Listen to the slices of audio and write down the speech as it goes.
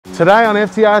Today on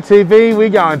FTRTV, we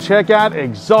go and check out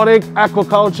Exotic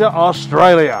Aquaculture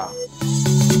Australia.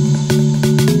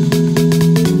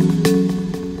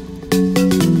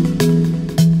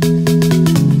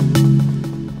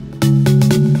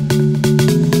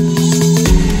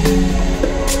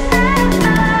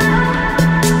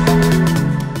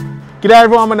 G'day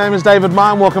everyone, my name is David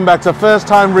Martin. Welcome back to First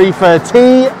Time Reefer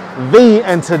TV,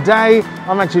 and today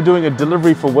I'm actually doing a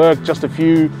delivery for work just a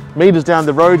few meters down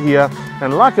the road here,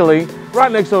 and luckily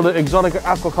right next door to Exotic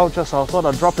Aquaculture, so I thought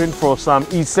I'd drop in for some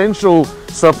essential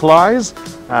supplies,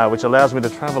 which allows me to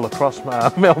travel across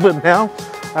Melbourne now.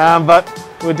 But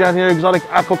we're down here at Exotic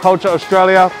Aquaculture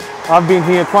Australia. I've been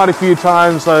here quite a few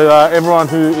times, so everyone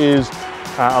who is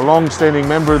a long-standing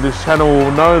member of this channel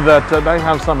will know that they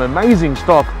have some amazing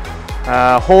stock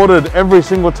hoarded every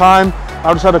single time.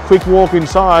 I just had a quick walk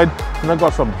inside and they've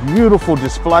got some beautiful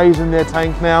displays in their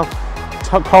tank now.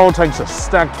 Coral tanks are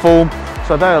stacked full,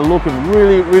 so they are looking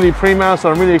really primo,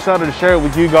 so I'm really excited to share it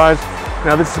with you guys.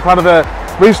 Now this is part of the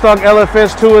Reefstock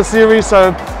LFS tour series,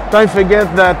 so don't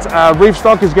forget that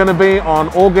Reefstock is going to be on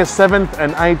August 7th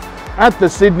and 8th at the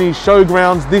Sydney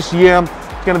Showgrounds this year.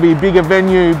 It's going to be a bigger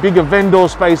venue, bigger vendor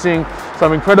spacing,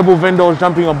 some incredible vendors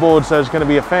jumping on board, so it's going to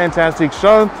be a fantastic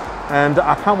show. And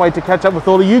I can't wait to catch up with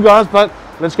all of you guys, but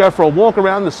let's go for a walk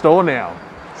around the store now.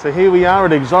 So here we are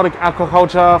at Exotic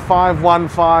Aquaculture,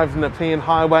 515 Nepean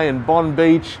Highway in Bond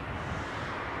Beach.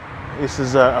 This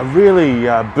is a really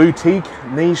boutique,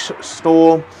 niche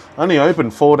store. Only open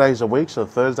 4 days a week, so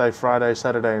Thursday, Friday,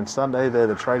 Saturday and Sunday. They're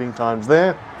the trading times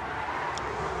there.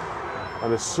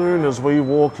 And as soon as we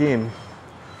walk in,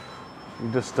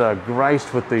 we're just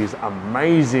graced with these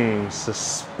amazing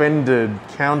suspended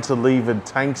counter-levered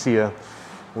tanks here,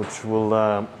 which we'll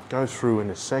go through in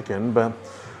a second. But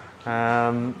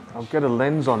I'll get a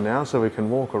lens on now so we can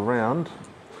walk around.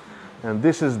 And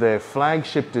this is their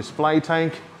flagship display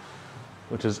tank,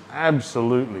 which is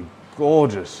absolutely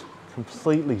gorgeous,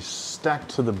 completely stacked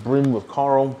to the brim with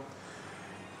coral,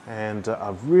 and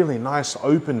a really nice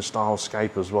open style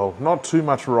scape as well. Not too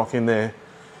much rock in there.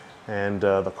 And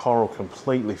the coral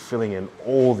completely filling in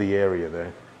all the area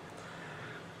there.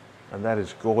 And that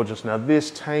is gorgeous. Now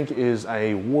this tank is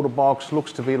a water box,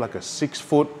 looks to be like a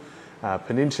 6-foot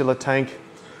peninsula tank.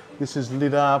 This is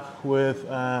lit up with,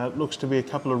 looks to be a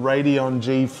couple of Radion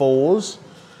G4s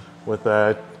with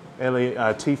a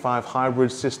T5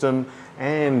 hybrid system,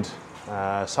 and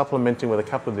supplementing with a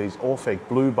couple of these Orphec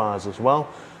blue bars as well.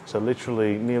 So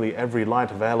literally nearly every light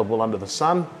available under the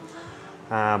sun.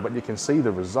 But you can see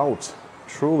the results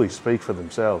truly speak for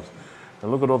themselves.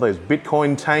 And look at all those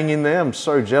Bitcoin tang in there. I'm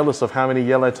so jealous of how many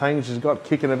yellow tangs she's got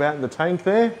kicking about in the tank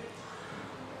there.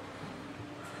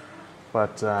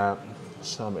 But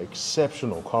some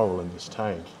exceptional coral in this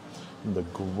tank. And the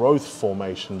growth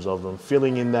formations of them,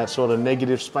 filling in that sort of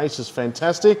negative space, is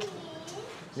fantastic.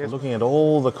 So looking at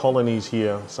all the colonies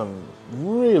here, some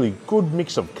really good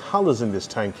mix of colors in this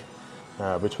tank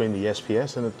between the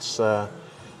SPS, and it's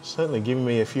certainly giving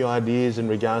me a few ideas in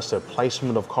regards to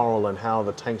placement of coral and how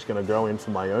the tank's going to go in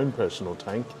for my own personal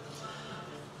tank.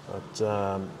 But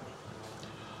a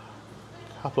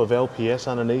couple of LPS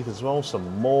underneath as well,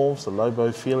 some morphs, the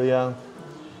Lobophilia,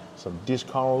 some disc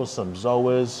corals, some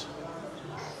zoas,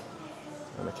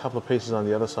 and a couple of pieces on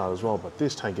the other side as well. But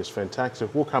this tank is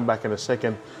fantastic. We'll come back in a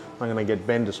second. I'm going to get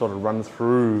Ben to sort of run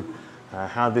through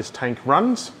how this tank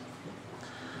runs.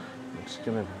 It's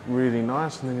going to be really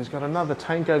nice. And then he's got another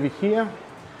tank over here,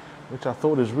 which I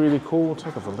thought is really cool. We'll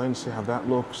take off the lens, see how that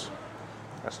looks.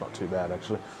 That's not too bad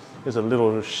actually. There's a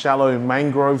little shallow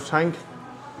mangrove tank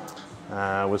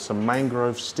with some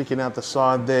mangrove sticking out the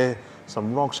side there,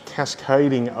 some rocks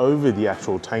cascading over the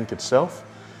actual tank itself,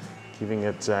 giving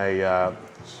it a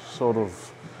sort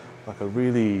of like a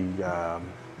really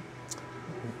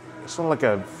sort of like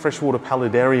a freshwater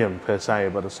paludarium per se,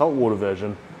 but a saltwater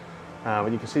version.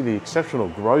 But you can see the exceptional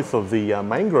growth of the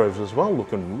mangroves as well,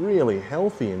 looking really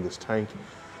healthy in this tank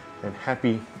and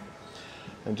happy.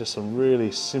 And just some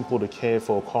really simple to care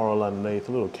for coral underneath,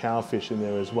 a little cowfish in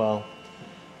there as well.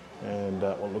 And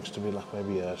what looks to be like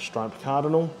maybe a striped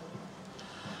cardinal.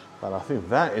 But I think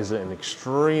that is an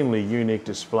extremely unique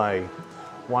display,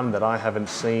 one that I haven't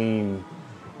seen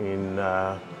in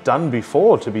done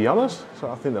before, to be honest. So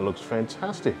I think that looks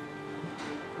fantastic.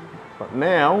 But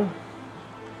now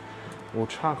we'll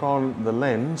chuck on the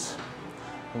lens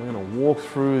and we're going to walk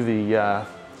through the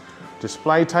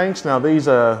display tanks. Now these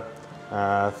are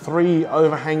 3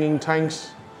 overhanging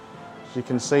tanks, as you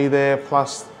can see there,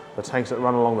 plus the tanks that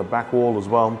run along the back wall as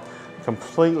well.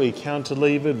 Completely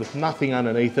counter-levered with nothing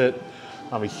underneath it.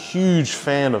 I'm a huge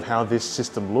fan of how this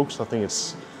system looks. I think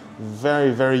it's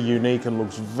Very, very unique and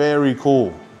looks very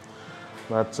cool.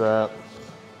 But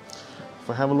if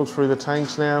we have a look through the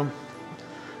tanks now,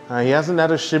 he hasn't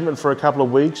had a shipment for a couple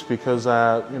of weeks because,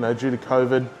 you know, due to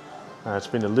COVID, it's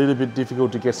been a little bit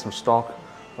difficult to get some stock.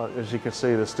 But as you can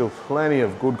see, there's still plenty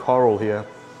of good coral here.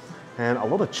 And a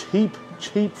lot of cheap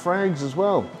frags as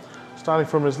well. Starting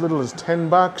from as little as 10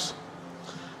 bucks.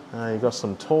 You've got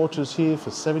some torches here for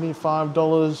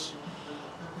 $75.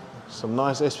 Some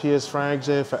nice SPS frags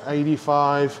there for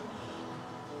 $85.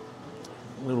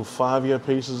 Little 5-year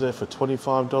pieces there for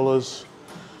 $25.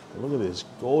 Look at this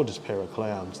gorgeous pair of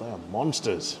clowns. They are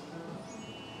monsters.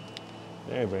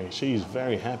 She's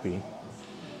very happy.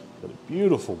 Got a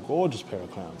beautiful, gorgeous pair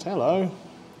of clowns. Hello.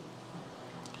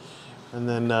 And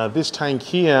then this tank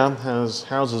here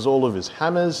houses all of his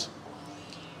hammers.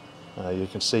 You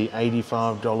can see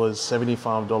 $85,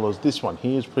 $75. This one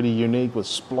here is pretty unique with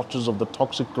splotches of the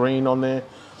toxic green on there.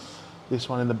 This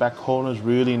one in the back corner is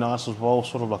really nice as well,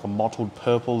 sort of like a mottled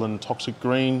purple and toxic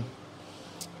green.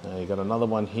 You got another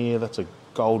one here, that's a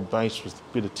gold base with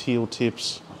a bit of teal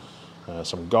tips.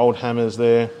 Some gold hammers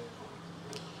there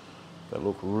that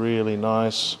look really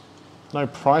nice. No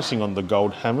pricing on the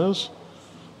gold hammers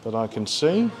that I can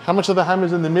see. How much are the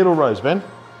hammers in the middle rows, Ben?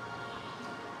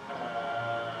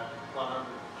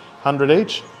 100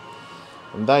 each.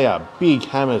 And they are big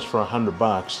hammers for 100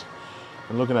 bucks.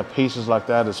 And looking at pieces like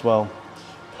that as well.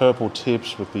 Purple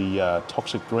tips with the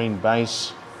toxic green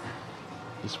base.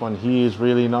 This one here is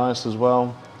really nice as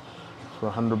well for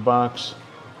 100 bucks.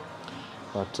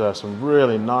 But some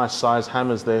really nice size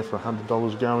hammers there for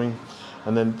 $100 going.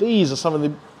 And then these are some of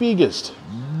the biggest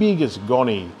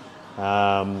gonny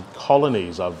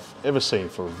colonies I've ever seen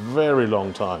for a very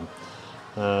long time.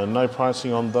 No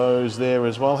pricing on those there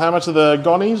as well. How much are the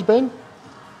gonnies, Ben?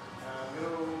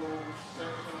 Middle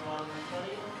section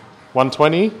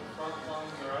 120? 120. Front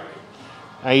ones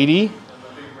are 80. 80. And the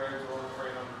big reds are all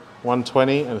 300.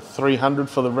 120 and 300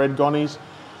 for the red gonnies.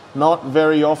 Not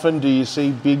very often do you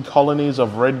see big colonies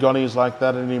of red gonnies like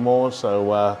that anymore,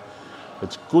 so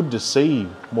it's good to see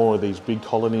more of these big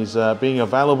colonies being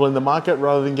available in the market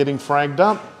rather than getting fragged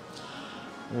up.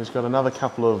 And he's got another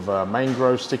couple of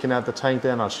mangroves sticking out the tank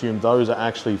there, and I assume those are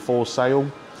actually for sale.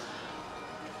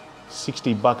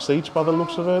 60 bucks each by the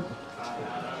looks of it.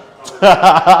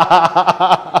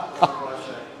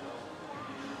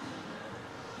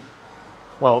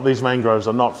 Well, these mangroves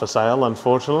are not for sale,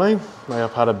 unfortunately. They are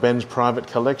part of Ben's private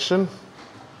collection.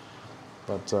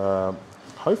 But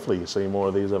hopefully you see more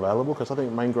of these available because I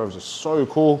think mangroves are so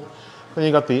cool. Then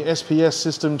you got the SPS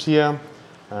systems here.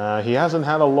 He hasn't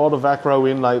had a lot of acro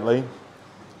in lately,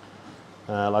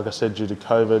 like I said, due to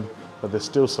COVID, but there's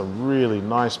still some really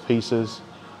nice pieces.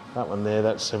 That one there,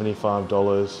 that's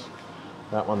 $75.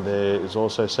 That one there is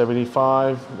also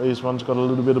 $75. These ones got a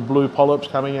little bit of blue polyps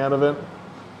coming out of it.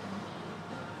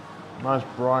 Nice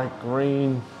bright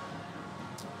green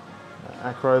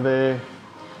acro there.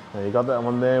 Now you got that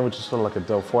one there, which is sort of like a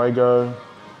Del Fuego.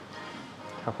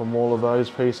 A couple more of those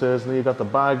pieces. And then you got the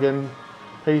bargain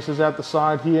pieces out the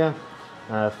side here.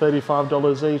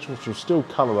 $35 each, which will still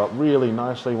colour up really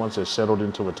nicely once they're settled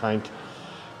into a tank.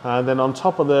 Then on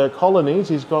top of the colonies,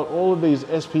 he's got all of these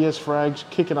SPS frags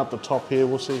kicking up the top here.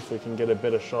 We'll see if we can get a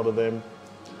better shot of them.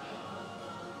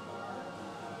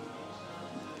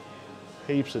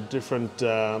 Heaps of different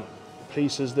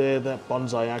pieces there. That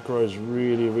bonsai acro is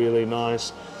really, really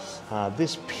nice.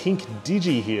 This pink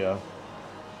digi here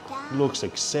looks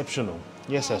exceptional.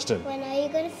 Yes, Aston? When are you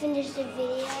going to finish the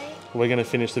video? We're going to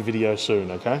finish the video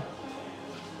soon, okay?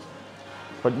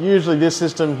 But usually this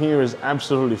system here is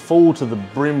absolutely full to the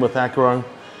brim with acro,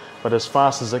 but as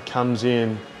fast as it comes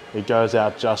in, it goes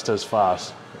out just as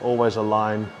fast. Always a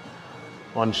line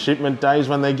on shipment days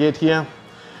when they get here.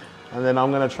 And then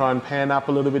I'm going to try and pan up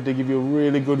a little bit to give you a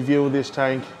really good view of this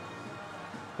tank.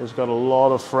 It's got a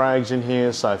lot of frags in here,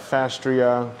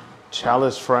 Cyphastria,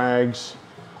 Chalice frags,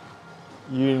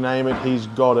 you name it, he's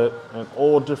got it. And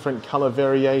all different color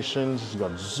variations. He's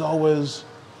got Zoas,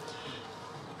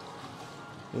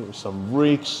 some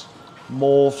Reeks,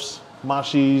 Morphs,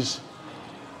 Mushies,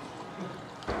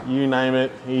 you name it,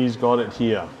 he's got it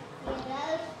here.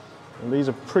 And these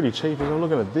are pretty cheap. As I'm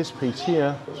looking at this piece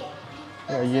here,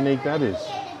 how unique that is.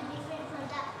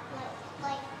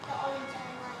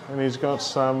 And he's got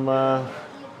some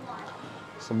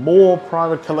more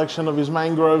private collection of his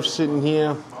mangroves sitting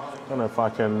here. I don't know if I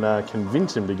can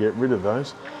convince him to get rid of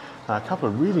those. A couple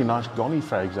of really nice gonny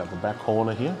frags out the back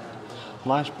corner here.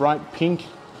 Nice bright pink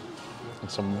and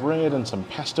some red and some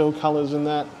pastel colours in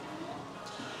that.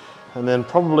 And then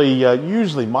probably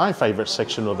usually my favourite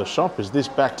section of the shop is this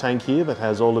back tank here that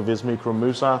has all of his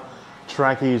Micromusa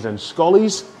trackies and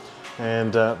scollies,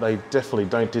 and they definitely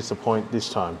don't disappoint this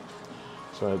time.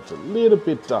 So it's a little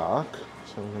bit dark,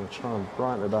 so I'm going to try and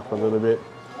brighten it up a little bit.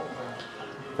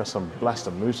 Got some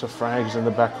blastomusa frags in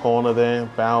the back corner there,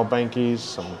 bow bankies,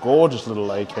 some gorgeous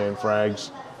little acorn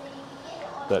frags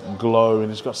that glow,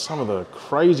 and it's got some of the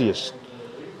craziest,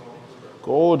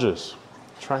 gorgeous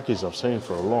trackies I've seen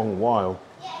for a long while.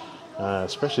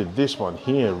 Especially this one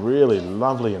here, really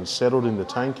lovely and settled in the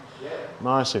tank.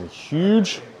 Nice and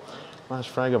huge. Nice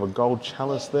frag of a gold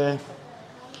chalice there.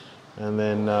 And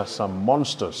then some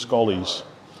monster scollies,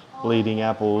 bleeding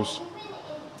apples,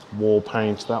 wall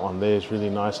paints. That one there is really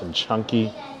nice and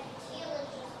chunky.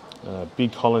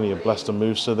 Big colony of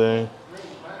blastomusa there.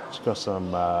 It's got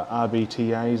some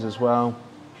RBTAs as well.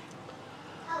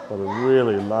 But a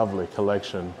really lovely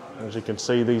collection. As you can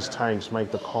see, these tanks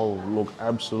make the coral look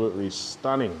absolutely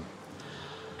stunning.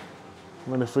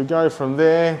 And if we go from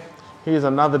there, here's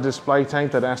another display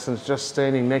tank that Aston's just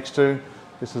standing next to.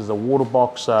 This is a water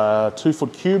box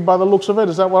 2-foot cube by the looks of it.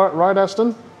 Is that right,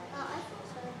 Aston?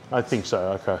 I think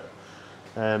so, okay.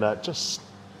 And just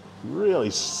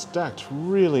really stacked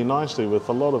really nicely with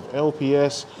a lot of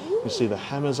LPS. You see the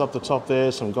hammers up the top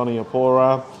there, some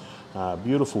Goniopora,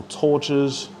 beautiful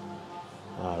torches.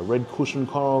 Red cushion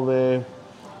coral there,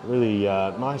 really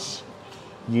nice,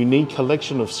 unique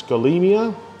collection of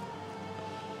Scolemia,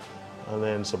 and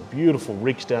then some beautiful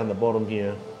ricks down the bottom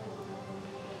here.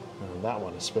 And that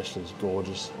one especially is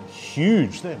gorgeous, and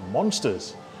huge. They're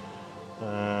monsters.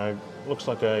 Looks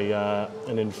like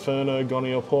an Inferno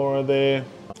Goniopora there,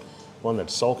 one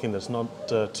that's sulking, that's not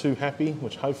too happy,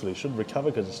 which hopefully should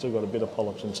recover because it's still got a bit of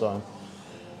polyps inside.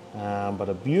 But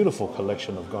a beautiful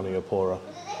collection of Goniopora.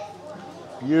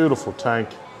 Beautiful tank.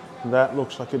 That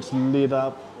looks like it's lit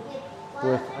up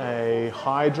with a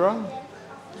Hydra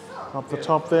up the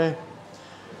top there.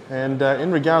 And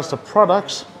in regards to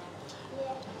products,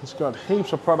 it's got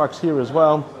heaps of products here as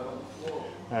well.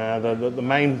 The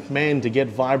main man to get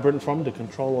vibrant from, to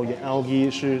control all your algae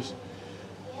issues.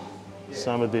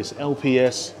 Some of this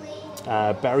LPS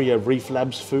Barrier Reef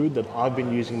Labs food that I've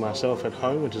been using myself at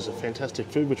home, which is a fantastic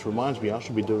food, which reminds me I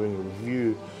should be doing a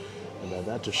review about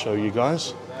that to show you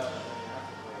guys.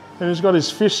 And he's got his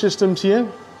fish systems here.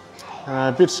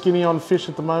 A bit skinny on fish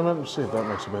at the moment. Let's see if that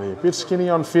makes it better. A bit skinny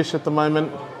on fish at the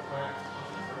moment.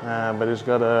 But he's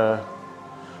got a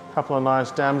couple of nice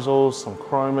damsels, some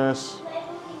chromis,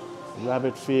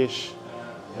 rabbit fish,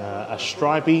 a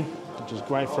stripey, which is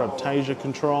great for aptasia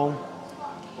control.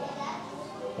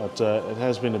 But it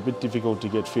has been a bit difficult to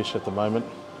get fish at the moment.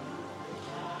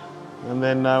 And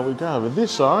then we go over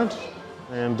this side.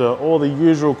 And all the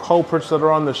usual culprits that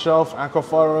are on the shelf,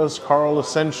 aquaphorus, coral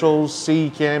essentials, sea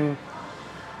chem,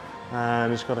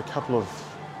 and it's got a couple of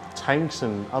tanks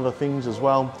and other things as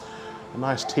well. A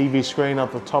nice TV screen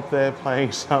up the top there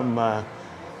playing some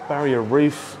barrier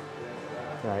reef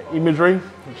imagery,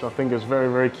 which I think is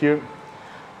very, very cute.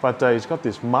 But he's got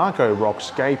this Marco Rock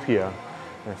scape here.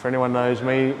 And if anyone knows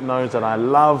me, knows that I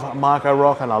love Marco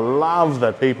Rock, and I love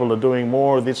that people are doing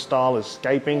more of this style of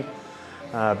scaping.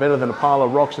 Better than a pile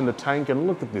of rocks in the tank. And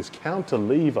look at this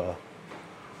cantilever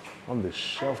on this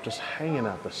shelf just hanging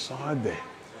out the side there.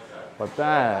 But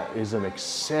that is an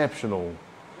exceptional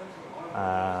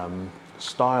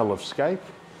style of scape.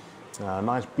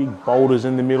 Nice big boulders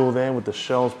in the middle there with the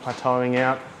shells plateauing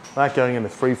out. That going in a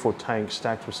 3-foot tank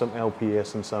stacked with some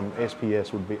LPS and some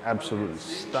SPS would be absolutely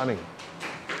stunning.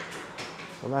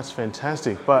 Well, that's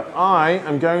fantastic. But I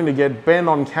am going to get Ben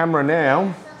on camera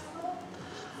now.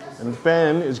 And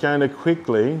Ben is going to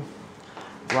quickly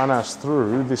run us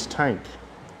through this tank.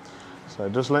 So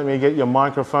just let me get your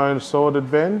microphone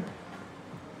sorted, Ben.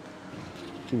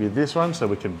 Give you this one so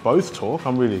we can both talk.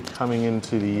 I'm really coming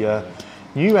into the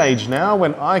new age now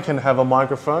when I can have a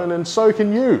microphone and so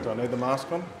can you. Do I need the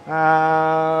mask on?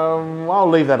 I'll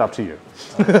leave that up to you.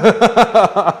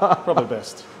 Probably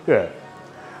best.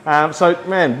 Yeah. So,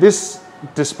 man, this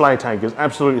display tank is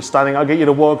absolutely stunning. I'll get you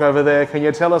to walk over there. Can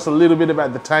you tell us a little bit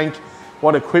about the tank,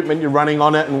 what equipment you're running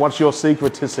on it, and what's your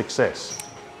secret to success?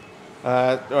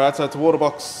 All right, so it's a water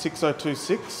box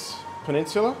 6026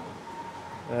 Peninsula.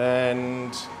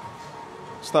 And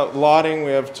start with lighting,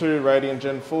 we have 2 Radiant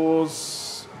Gen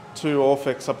 4s, 2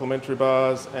 Orfex supplementary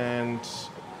bars, and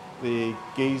the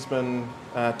Giesman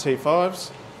T5s.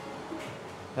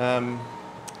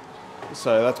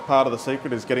 So that's part of the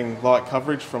secret, is getting light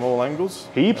coverage from all angles.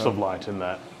 Heaps of light in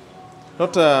that.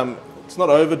 It's not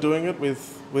overdoing it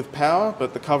with power,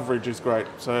 but the coverage is great.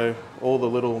 So all the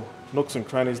little nooks and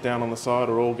crannies down on the side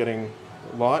are all getting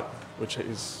light, which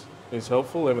is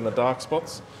helpful, even the dark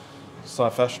spots.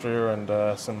 Cyphastria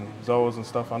and some zoas and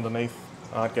stuff underneath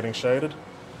aren't getting shaded.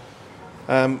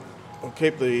 We'll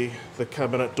keep the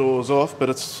cabinet doors off, but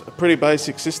it's a pretty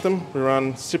basic system. We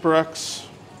run Cyperax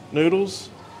noodles.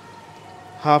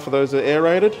 Half of those are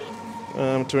aerated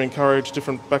to encourage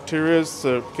different bacteria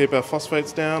to keep our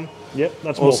phosphates down. Yep,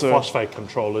 that's also, more phosphate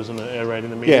control, isn't it? Aerating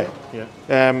the media.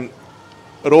 Yeah.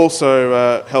 It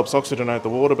also helps oxygenate the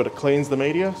water, but it cleans the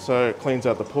media, so it cleans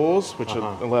out the pores, which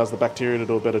allows the bacteria to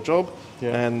do a better job.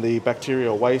 Yeah. And the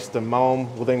bacterial waste and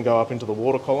mulm will then go up into the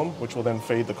water column, which will then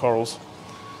feed the corals.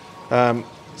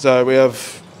 So we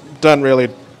don't really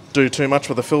do too much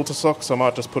with the filter socks. I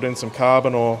might just put in some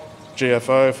carbon or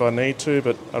GFO if I need to,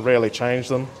 but I rarely change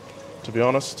them, to be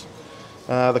honest.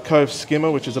 The Cove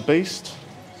skimmer, which is a beast.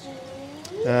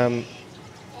 The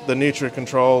nutrient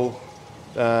control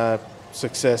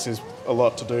success is a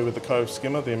lot to do with the Cove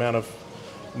skimmer, the amount of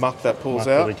muck that pulls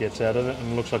out. That it gets out of it,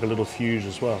 and it looks like a little fuse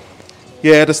as well.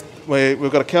 Yeah,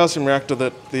 we've got a calcium reactor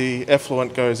that the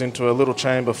effluent goes into a little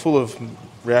chamber full of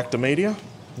reactor media,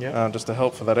 just to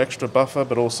help for that extra buffer,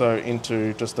 but also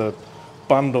into just a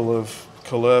bundle of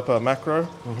Caulerpa macro,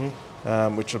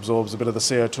 which absorbs a bit of the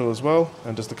CO2 as well,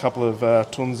 and just a couple of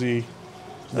Tunzi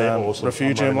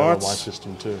refugium lights. Light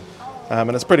system too. And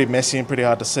it's pretty messy and pretty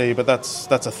hard to see, but that's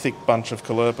a thick bunch of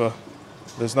Caulerpa.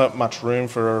 There's not much room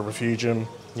for a refugium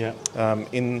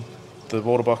in the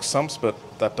water box sumps, but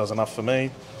that does enough for me.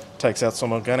 Takes out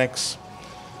some organics.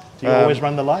 Do you always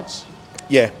run the lights?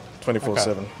 Yeah,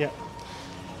 24/7. Okay. Yeah.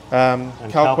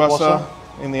 Kalkwasser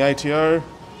in the ATO.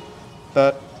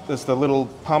 There's the little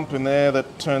pump in there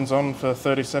that turns on for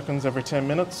 30 seconds every 10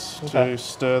 minutes to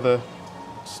stir the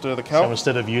calc. So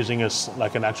instead of using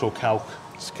like an actual calc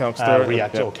stirrer,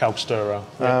 reactor or calc stirrer.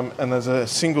 And there's a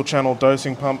single channel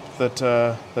dosing pump that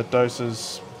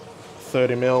doses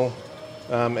 30 ml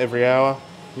every hour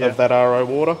of that RO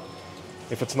water.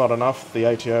 If it's not enough, the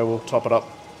ATO will top it up.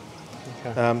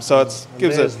 Okay. So it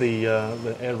gives it the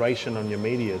aeration on your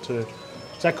media too.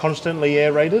 Is that constantly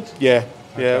aerated? Yeah,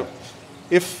 yeah.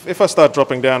 If I start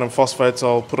dropping down in phosphates,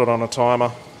 I'll put it on a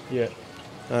timer. Yeah.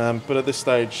 But at this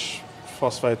stage,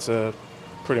 phosphates are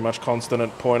pretty much constant at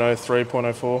 0.03,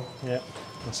 0.04. Yeah.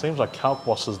 It seems like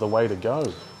Kalkwasser is the way to go.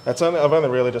 I've only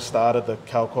really just started the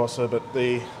Kalkwasser, but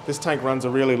this tank runs a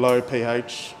really low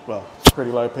pH, well,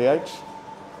 pretty low pH.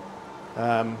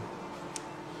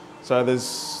 So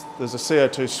there's a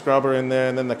CO2 scrubber in there,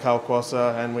 and then the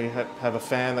Kalkwasser, and we have a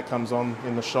fan that comes on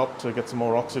in the shop to get some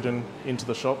more oxygen into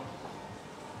the shop.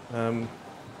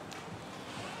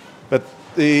 But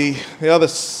the other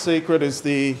secret is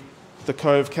the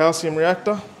Cove calcium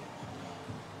reactor,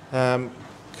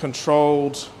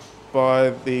 controlled by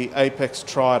the Apex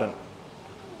Trident.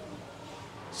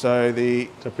 So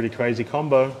it's a pretty crazy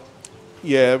combo.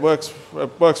 Yeah, it works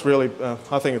really.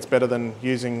 I think it's better than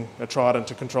using a Trident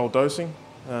to control dosing,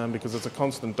 because it's a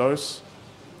constant dose,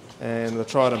 and the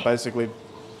Trident basically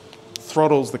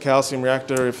throttles the calcium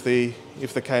reactor if the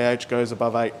KH goes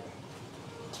above 8.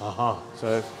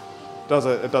 So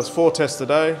it does 4 tests a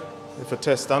day. If it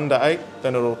tests under 8,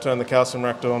 then it'll turn the calcium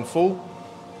reactor on full.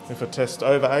 If it tests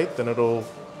over 8, then it'll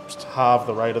just halve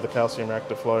the rate of the calcium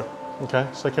reactor flow. Okay,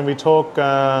 so can we talk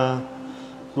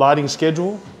lighting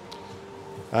schedule?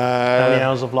 How many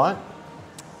hours of light?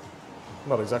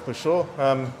 Not exactly sure.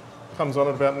 Comes on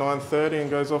at about 9:30 and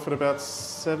goes off at about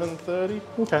 7:30.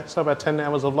 Okay, so about 10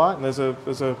 hours of light. And there's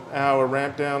a hour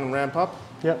ramp down and ramp up.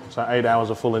 Yep, so 8 hours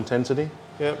of full intensity.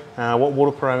 Yep. What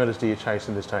water parameters do you chase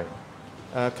in this tank?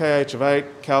 KH of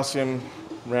 8, calcium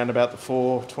around about the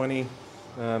 420,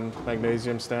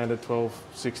 magnesium standard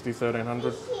 1260,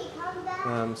 1300.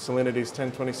 Salinity is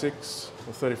 1026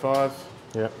 or 35.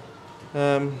 Yep.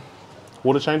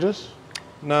 Water changes?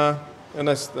 No,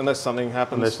 unless something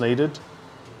happens. Unless needed?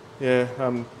 Yeah,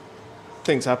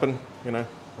 things happen, you know.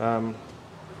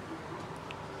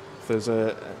 There's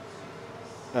the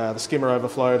skimmer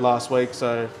overflowed last week,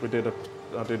 so I did a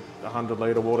 100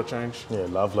 litre water change. Yeah,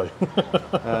 lovely.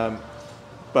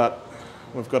 But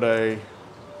we've got there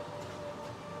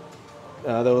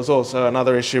was also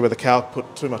another issue where the calc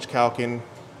put too much calc in,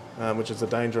 which is the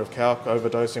danger of calc,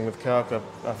 overdosing with calc.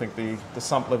 I think the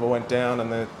sump level went down,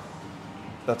 and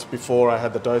that's before I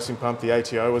had the dosing pump. The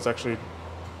ATO was actually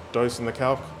dosing the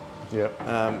calc. Yeah.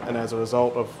 And as a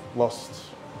result, I've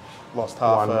lost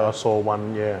half. I saw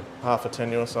one, yeah. Half a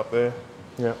tenuous up there.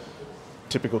 Yeah.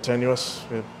 Typical tenuous.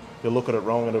 You look at it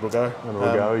wrong and it'll go. And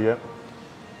it'll go, yeah.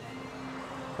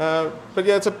 But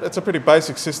yeah, it's a pretty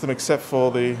basic system except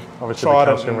for the obviously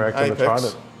Trident the calcium reactor and the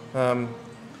Apex. Trident.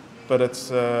 But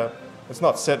it's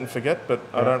not set and forget, but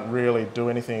I don't really do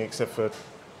anything except for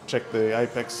check the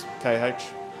Apex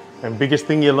KH. And biggest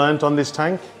thing you learnt on this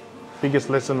tank? Biggest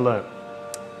lesson learnt?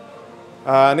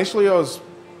 Initially I was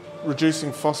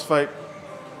reducing phosphate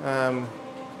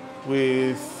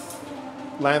with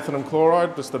lanthanum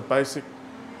chloride, just a basic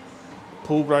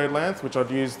pool grade lanth, which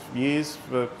I'd used for years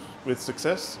with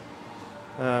success.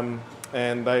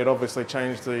 And they had obviously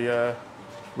changed the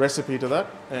recipe to that,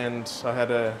 and I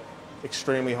had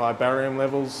extremely high barium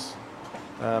levels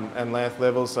and lanth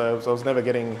levels, so I was never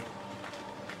getting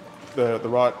the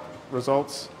right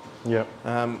results. Yep.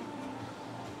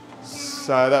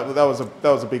 So that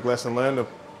was a big lesson learned.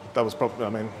 That was probably, I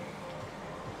mean.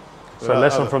 So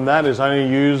lesson from that is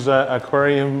only use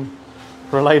aquarium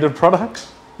related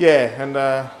products? Yeah,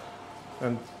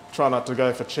 and try not to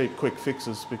go for cheap, quick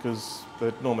fixes, because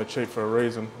they're normally cheap for a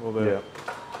reason. Or they're,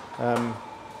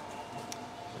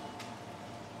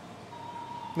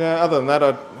 now, other than that,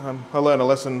 I learned a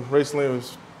lesson recently.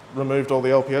 Was removed all the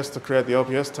LPS to create the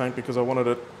LPS tank because I wanted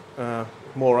it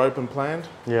more open planned,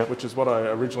 which is what I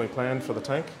originally planned for the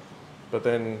tank. But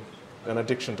then an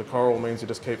addiction to coral means you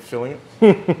just keep filling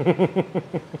it.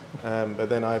 But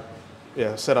then I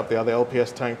set up the other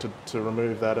LPS tank to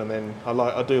remove that, and then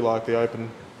I do like the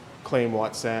open, clean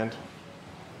white sand.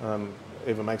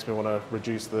 Even makes me want to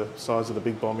reduce the size of the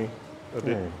big bommy a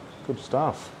bit. Yeah, good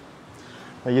stuff.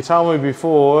 Now, you told me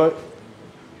before,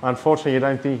 unfortunately, you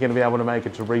don't think you're going to be able to make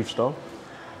it to Reefstock.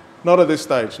 Not at this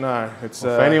stage, no. It's,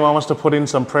 if anyone wants to put in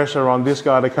some pressure on this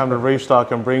guy to come to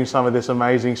Reefstock and bring some of this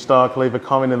amazing stock, leave a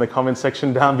comment in the comment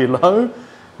section down below.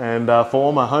 And for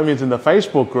all my homies in the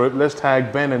Facebook group, let's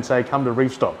tag Ben and say, come to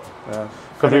Reefstock.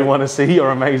 Because we want to see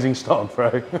your amazing stock,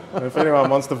 bro. If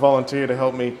anyone wants to volunteer to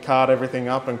help me cart everything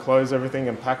up and close everything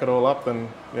and pack it all up, then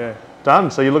yeah.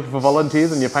 Done. So you're looking for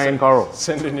volunteers and you're paying coral.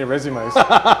 Send in your resumes.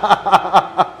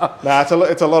 Nah, it's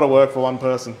a lot of work for one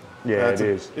person. Yeah, it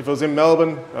is. If it was in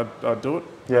Melbourne, I'd do it.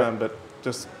 Yeah. But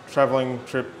just travelling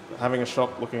trip, having a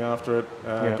shop, looking after it,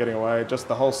 getting away, just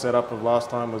the whole setup of last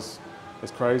time was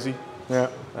crazy. Yeah.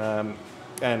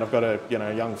 And I've got a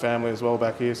young family as well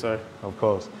back here, so. Of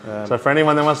course. So for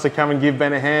anyone that wants to come and give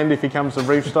Ben a hand, if he comes to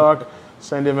Reefstock,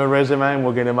 send him a resume and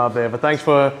we'll get him up there. But thanks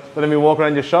for letting me walk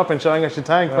around your shop and showing us your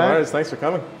tank, No Ben. worries, thanks for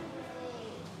coming.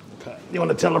 Okay. You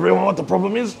want to tell everyone what the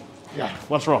problem is? Yeah.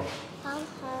 What's wrong? I'm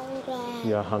hungry.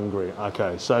 You're hungry.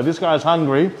 Okay, so this guy's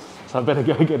hungry, so I better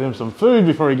go get him some food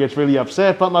before he gets really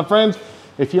upset. But my friends,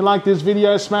 if you like this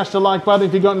video, smash the like button.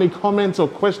 If you've got any comments or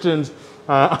questions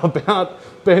about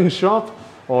Ben's shop,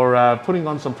 or putting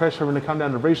on some pressure when to come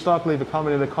down to Reefstock, leave a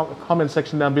comment in the comment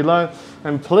section down below.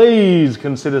 And please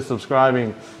consider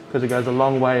subscribing, because it goes a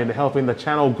long way into helping the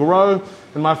channel grow.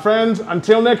 And my friends,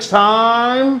 until next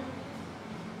time,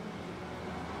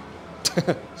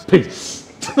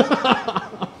 peace.